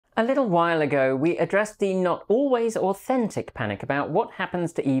A little while ago, we addressed the not always authentic panic about what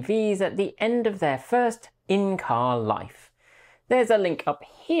happens to EVs at the end of their first in-car life. There's a link up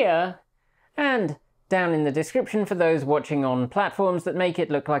here and down in the description for those watching on platforms that make it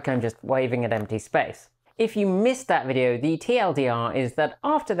look like I'm just waving at empty space. If you missed that video, the TLDR is that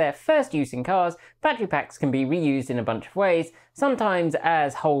after their first use in cars, battery packs can be reused in a bunch of ways, sometimes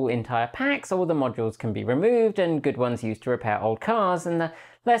as whole entire packs, or the modules can be removed and good ones used to repair old cars, and the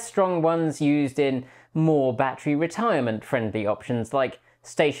less strong ones used in more battery retirement friendly options like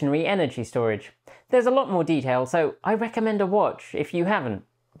stationary energy storage. There's a lot more detail, so I recommend a watch if you haven't,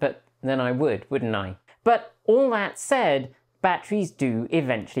 but then I would, wouldn't I? But all that said, batteries do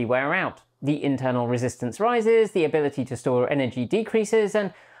eventually wear out. The internal resistance rises, the ability to store energy decreases,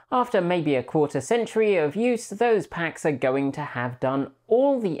 and after maybe a quarter century of use, those packs are going to have done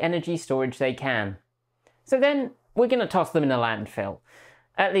all the energy storage they can. So then we're going to toss them in a landfill.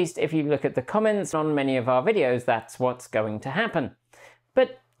 At least if you look at the comments on many of our videos, that's what's going to happen.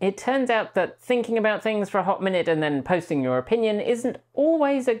 But it turns out that thinking about things for a hot minute and then posting your opinion isn't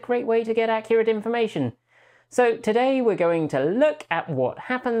always a great way to get accurate information. So today we're going to look at what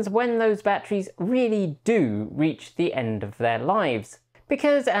happens when those batteries really do reach the end of their lives.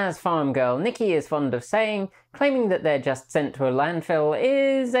 Because as farm girl Nikki is fond of saying, claiming that they're just sent to a landfill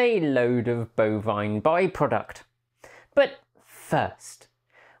is a load of bovine byproduct. But first,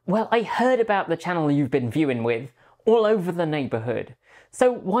 well, I heard about the channel you've been viewing with all over the neighborhood.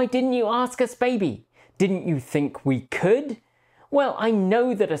 So why didn't you ask us, baby? Didn't you think we could? Well, I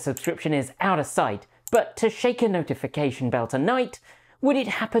know that a subscription is out of sight, but to shake a notification bell tonight, would it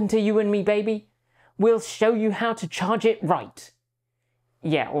happen to you and me, baby? We'll show you how to charge it right.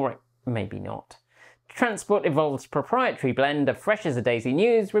 Yeah, or maybe not. Transport Evolved's proprietary blend of fresh as a daisy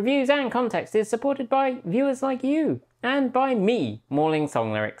news, reviews and context is supported by viewers like you, and by me, mauling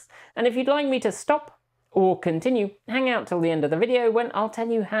song lyrics. And if you'd like me to stop or continue, hang out till the end of the video when I'll tell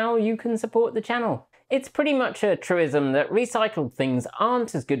you how you can support the channel. It's pretty much a truism that recycled things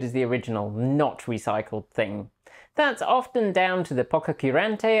aren't as good as the original not recycled thing. That's often down to the poco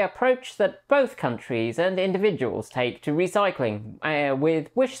curante approach that both countries and individuals take to recycling, with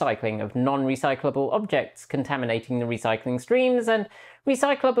wish cycling of non-recyclable objects contaminating the recycling streams and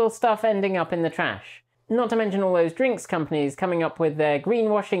recyclable stuff ending up in the trash. Not to mention all those drinks companies coming up with their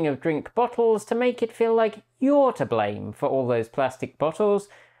greenwashing of drink bottles to make it feel like you're to blame for all those plastic bottles,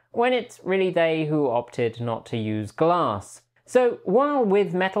 when it's really they who opted not to use glass. So while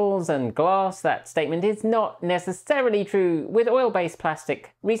with metals and glass that statement is not necessarily true, with oil-based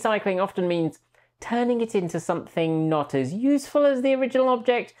plastic, recycling often means turning it into something not as useful as the original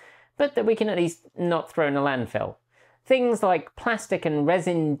object, but that we can at least not throw in a landfill. Things like plastic and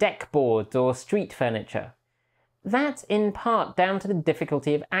resin deck boards or street furniture. That's in part down to the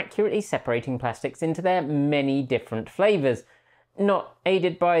difficulty of accurately separating plastics into their many different flavours, not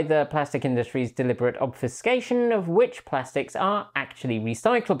aided by the plastic industry's deliberate obfuscation of which plastics are actually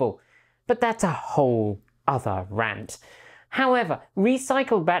recyclable. But that's a whole other rant. However,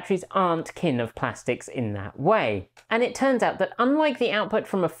 recycled batteries aren't kin of plastics in that way. And it turns out that unlike the output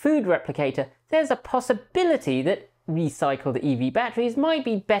from a food replicator, there's a possibility that recycled EV batteries might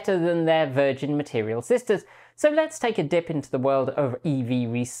be better than their virgin material sisters. So let's take a dip into the world of EV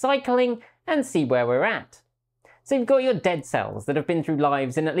recycling and see where we're at. So you've got your dead cells that have been through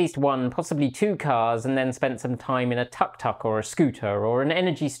lives in at least one, possibly two cars, and then spent some time in a tuk-tuk or a scooter or an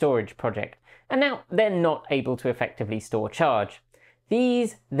energy storage project, and now they're not able to effectively store charge.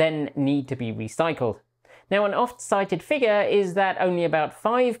 These then need to be recycled. Now, an oft-cited figure is that only about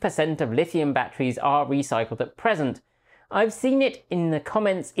 5% of lithium batteries are recycled at present. I've seen it in the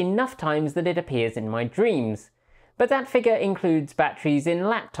comments enough times that it appears in my dreams. But that figure includes batteries in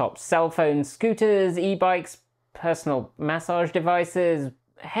laptops, cell phones, scooters, e-bikes, personal massage devices,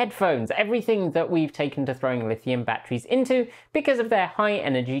 headphones, everything that we've taken to throwing lithium batteries into because of their high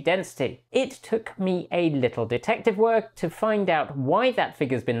energy density. It took me a little detective work to find out why that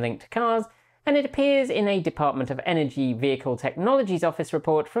figure's been linked to cars, and it appears in a Department of Energy Vehicle Technologies Office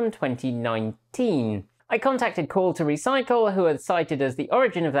report from 2019. I contacted Call to Recycle, who had cited as the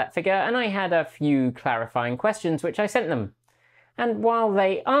origin of that figure, and I had a few clarifying questions which I sent them. And while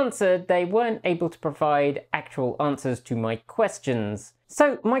they answered, they weren't able to provide actual answers to my questions.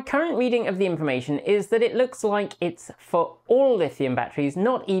 So my current reading of the information is that it looks like it's for all lithium batteries,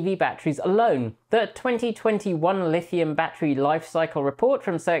 not EV batteries alone. The 2021 Lithium Battery Life Cycle Report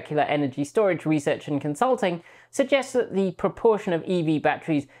from Circular Energy Storage Research and Consulting suggests that the proportion of EV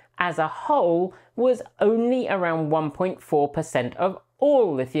batteries as a whole was only around 1.4% of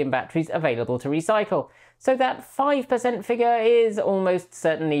all lithium batteries available to recycle. So that 5% figure is almost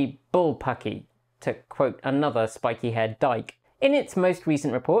certainly bullpucky, to quote another spiky-haired dyke. In its most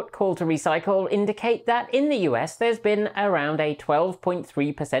recent report, Call to Recycle indicate that in the US there's been around a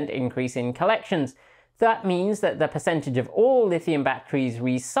 12.3% increase in collections. That means that the percentage of all lithium batteries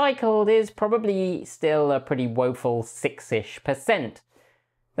recycled is probably still a pretty woeful 6-ish%.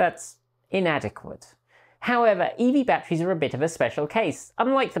 That's inadequate. However, EV batteries are a bit of a special case.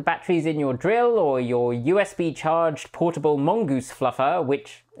 Unlike the batteries in your drill or your USB-charged portable mongoose fluffer,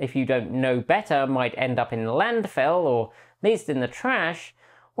 which, if you don't know better, might end up in landfill or at least in the trash,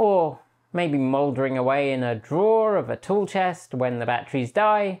 or maybe mouldering away in a drawer of a tool chest when the batteries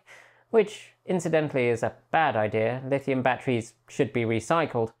die, which incidentally is a bad idea. Lithium batteries should be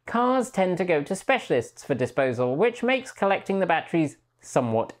recycled. Cars tend to go to specialists for disposal, which makes collecting the batteries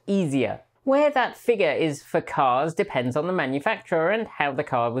somewhat easier. Where that figure is for cars depends on the manufacturer and how the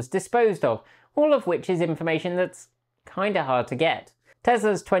car was disposed of, all of which is information that's kinda hard to get.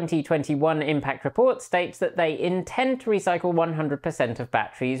 Tesla's 2021 impact report states that they intend to recycle 100% of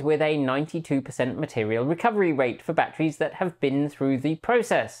batteries with a 92% material recovery rate for batteries that have been through the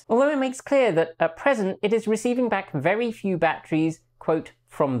process. Although it makes clear that at present it is receiving back very few batteries, quote,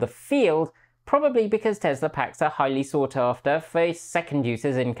 from the field, probably because Tesla packs are highly sought after for second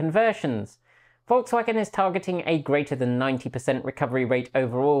uses in conversions. Volkswagen is targeting a greater than 90% recovery rate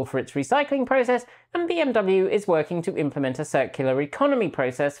overall for its recycling process, and BMW is working to implement a circular economy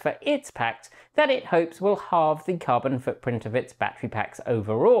process for its packs that it hopes will halve the carbon footprint of its battery packs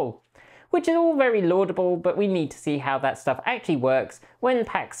overall. Which is all very laudable, but we need to see how that stuff actually works when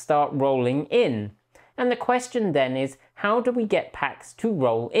packs start rolling in. And the question then is, how do we get packs to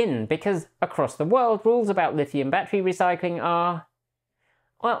roll in? Because across the world, rules about lithium battery recycling are...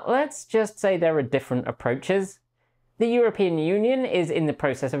 well, let's just say there are different approaches. The European Union is in the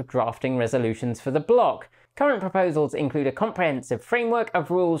process of drafting resolutions for the bloc. Current proposals include a comprehensive framework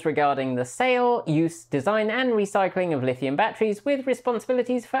of rules regarding the sale, use, design and recycling of lithium batteries, with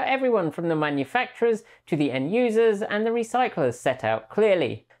responsibilities for everyone from the manufacturers to the end users and the recyclers set out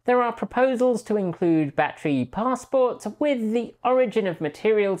clearly. There are proposals to include battery passports, with the origin of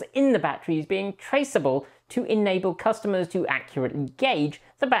materials in the batteries being traceable to enable customers to accurately gauge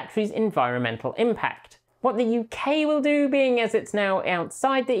the battery's environmental impact. What the UK will do, being as it's now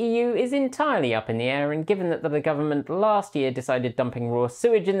outside the EU, is entirely up in the air, and given that the government last year decided dumping raw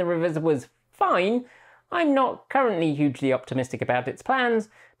sewage in the rivers was fine, I'm not currently hugely optimistic about its plans,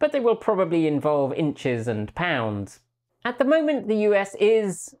 but they will probably involve inches and pounds. At the moment, the US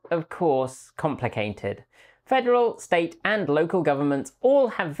is, of course, complicated. Federal, state and local governments all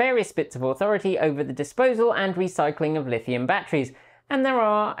have various bits of authority over the disposal and recycling of lithium batteries, and there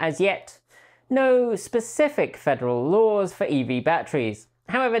are, as yet, no specific federal laws for EV batteries.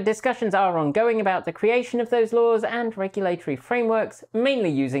 However, discussions are ongoing about the creation of those laws and regulatory frameworks, mainly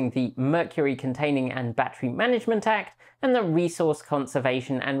using the Mercury Containing and Battery Management Act and the Resource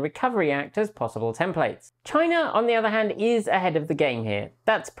Conservation and Recovery Act as possible templates. China, on the other hand, is ahead of the game here.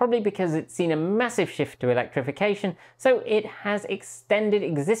 That's probably because it's seen a massive shift to electrification, so it has extended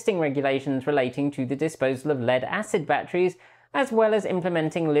existing regulations relating to the disposal of lead-acid batteries, as well as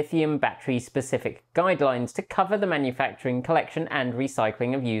implementing lithium battery-specific guidelines to cover the manufacturing, collection and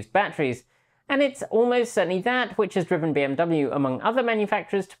recycling of used batteries. And it's almost certainly that which has driven BMW, among other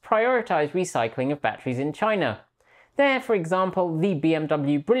manufacturers, to prioritise recycling of batteries in China. There, for example, the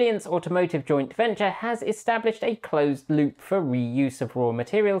BMW Brilliance Automotive joint venture has established a closed loop for reuse of raw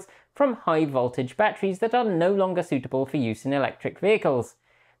materials from high-voltage batteries that are no longer suitable for use in electric vehicles.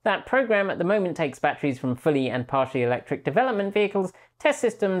 That program at the moment takes batteries from fully and partially electric development vehicles, test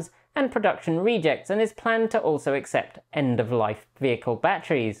systems, and production rejects, and is planned to also accept end-of-life vehicle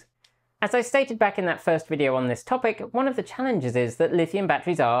batteries. As I stated back in that first video on this topic, one of the challenges is that lithium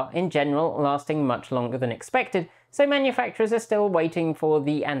batteries are, in general, lasting much longer than expected, so manufacturers are still waiting for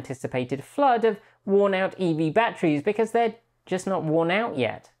the anticipated flood of worn-out EV batteries because they're just not worn out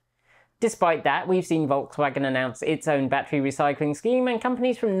yet. Despite that, we've seen Volkswagen announce its own battery recycling scheme, and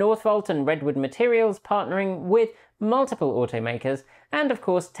companies from Northvolt and Redwood Materials partnering with multiple automakers, and of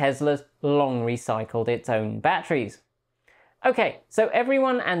course Tesla's long recycled its own batteries. Okay, so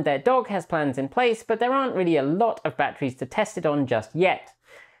everyone and their dog has plans in place, but there aren't really a lot of batteries to test it on just yet.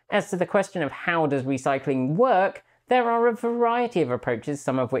 As to the question of how does recycling work, there are a variety of approaches,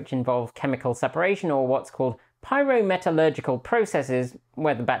 some of which involve chemical separation or what's called pyrometallurgical processes,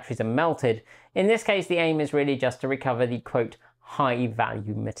 where the batteries are melted. In this case, the aim is really just to recover the, quote,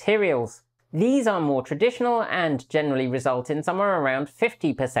 high-value materials. These are more traditional and generally result in somewhere around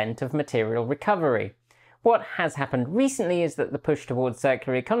 50% of material recovery. What has happened recently is that the push towards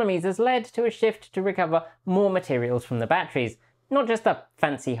circular economies has led to a shift to recover more materials from the batteries. Not just the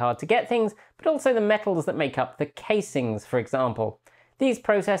fancy hard-to-get things, but also the metals that make up the casings, for example. These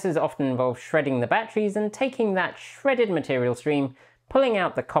processes often involve shredding the batteries and taking that shredded material stream, pulling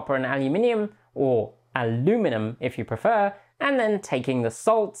out the copper and aluminium, or aluminum if you prefer, and then taking the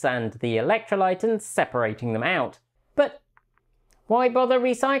salts and the electrolyte and separating them out. But why bother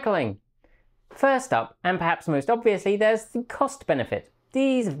recycling? First up, and perhaps most obviously, there's the cost benefit.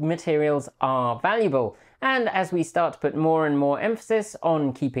 These materials are valuable, and as we start to put more and more emphasis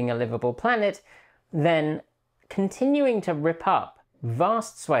on keeping a livable planet, then continuing to rip up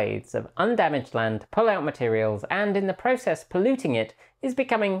vast swathes of undamaged land to pull out materials and in the process polluting it is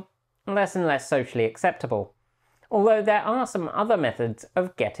becoming less and less socially acceptable. Although there are some other methods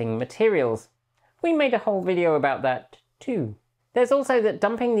of getting materials. We made a whole video about that too. There's also that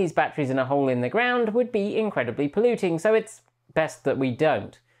dumping these batteries in a hole in the ground would be incredibly polluting, so it's best that we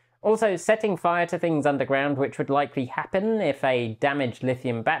don't. Also, setting fire to things underground, which would likely happen if a damaged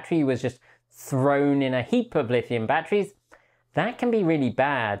lithium battery was just thrown in a heap of lithium batteries, that can be really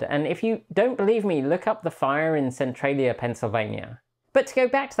bad, and if you don't believe me, look up the fire in Centralia, Pennsylvania. But to go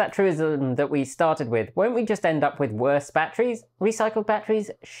back to that truism that we started with, won't we just end up with worse batteries? Recycled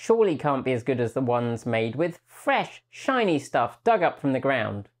batteries surely can't be as good as the ones made with fresh, shiny stuff dug up from the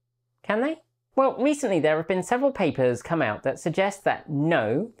ground. Can they? Well, recently there have been several papers come out that suggest that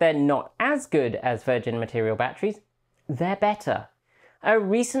no, they're not as good as virgin material batteries, they're better. A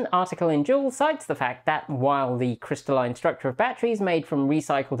recent article in Joule cites the fact that while the crystalline structure of batteries made from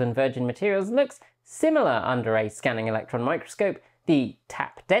recycled and virgin materials looks similar under a scanning electron microscope, the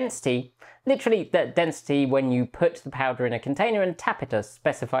tap density, literally the density when you put the powder in a container and tap it a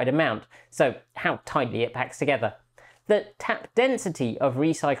specified amount, so how tightly it packs together. The tap density of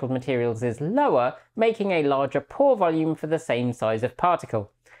recycled materials is lower, making a larger pore volume for the same size of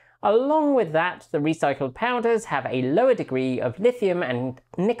particle. Along with that, the recycled powders have a lower degree of lithium and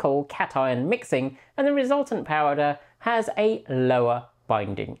nickel cation mixing, and the resultant powder has a lower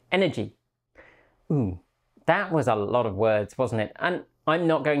binding energy. Ooh, that was a lot of words, wasn't it? And I'm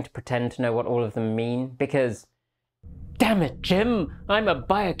not going to pretend to know what all of them mean, because damn it, Jim, I'm a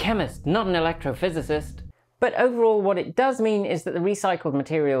biochemist, not an electrophysicist. But overall, what it does mean is that the recycled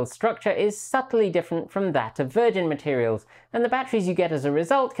material's structure is subtly different from that of virgin materials, and the batteries you get as a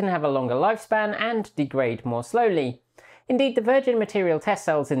result can have a longer lifespan and degrade more slowly. Indeed, the virgin material test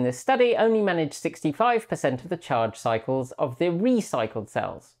cells in this study only managed 65% of the charge cycles of the recycled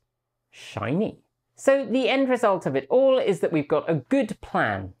cells. Shiny. So the end result of it all is that we've got a good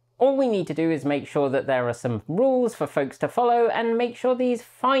plan. All we need to do is make sure that there are some rules for folks to follow and make sure these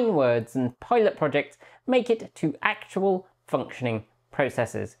fine words and pilot projects make it to actual functioning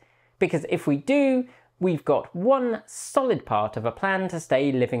processes. Because if we do, we've got one solid part of a plan to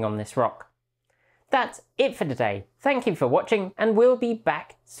stay living on this rock. That's it for today. Thank you for watching, and we'll be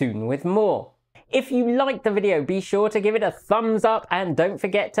back soon with more. If you liked the video, be sure to give it a thumbs up and don't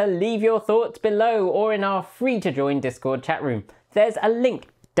forget to leave your thoughts below or in our free to join Discord chat room. There's a link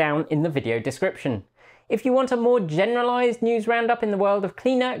down in the video description. If you want a more generalised news roundup in the world of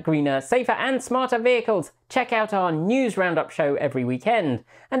cleaner, greener, safer and smarter vehicles, check out our news roundup show every weekend.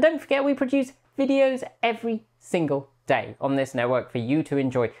 And don't forget we produce videos every single day on this network for you to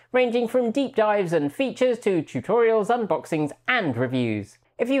enjoy, ranging from deep dives and features to tutorials, unboxings and reviews.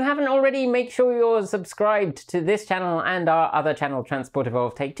 If you haven't already, make sure you're subscribed to this channel and our other channel Transport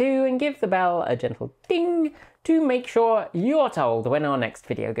Evolve Take 2 and give the bell a gentle ding to make sure you're told when our next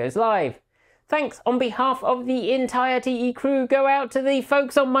video goes live. Thanks on behalf of the entire TE crew go out to the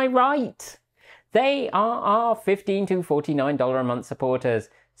folks on my right. They are our $15 to $49 a month supporters.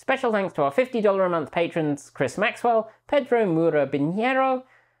 Special thanks to our $50 a month patrons Chris Maxwell, Pedro Mura Pinheiro,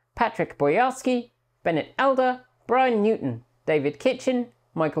 Patrick Boyarski, Bennett Elder, Brian Newton, David Kitchen,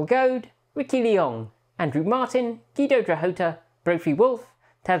 Michael Goad, Ricky Leong, Andrew Martin, Guido Drahota, Brophy Wolf,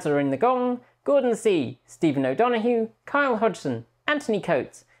 Tazza in the Gong, Gordon C., Stephen O'Donoghue, Kyle Hodgson, Anthony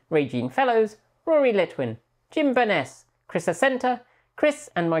Coates, Regine Fellows, Rory Litwin, Jim Burness, Chris Ascenta, Chris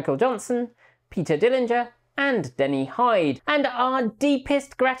and Michael Johnson, Peter Dillinger, and Denny Hyde. And our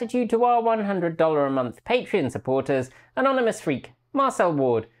deepest gratitude to our $100 a month Patreon supporters, Anonymous Freak, Marcel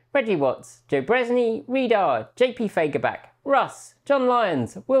Ward, Reggie Watts, Joe Bresney, Reed R, JP Fagerback, Russ, John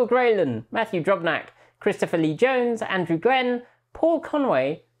Lyons, Will Graylan, Matthew Drobnak, Christopher Lee Jones, Andrew Glenn, Paul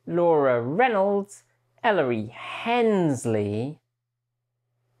Conway, Laura Reynolds, Ellery Hensley,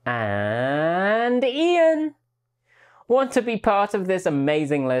 and Ian. Want to be part of this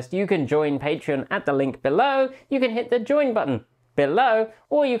amazing list? You can join Patreon at the link below. You can hit the join button below,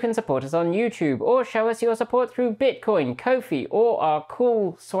 or you can support us on YouTube, or show us your support through Bitcoin, Ko-fi, or our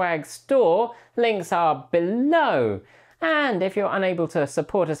cool swag store. Links are below. And if you're unable to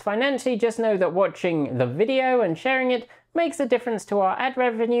support us financially, just know that watching the video and sharing it makes a difference to our ad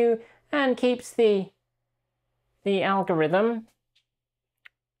revenue and keeps the algorithm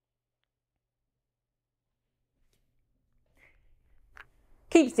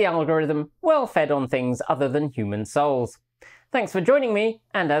well fed on things other than human souls. Thanks for joining me,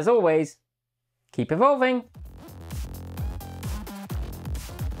 and as always, keep evolving!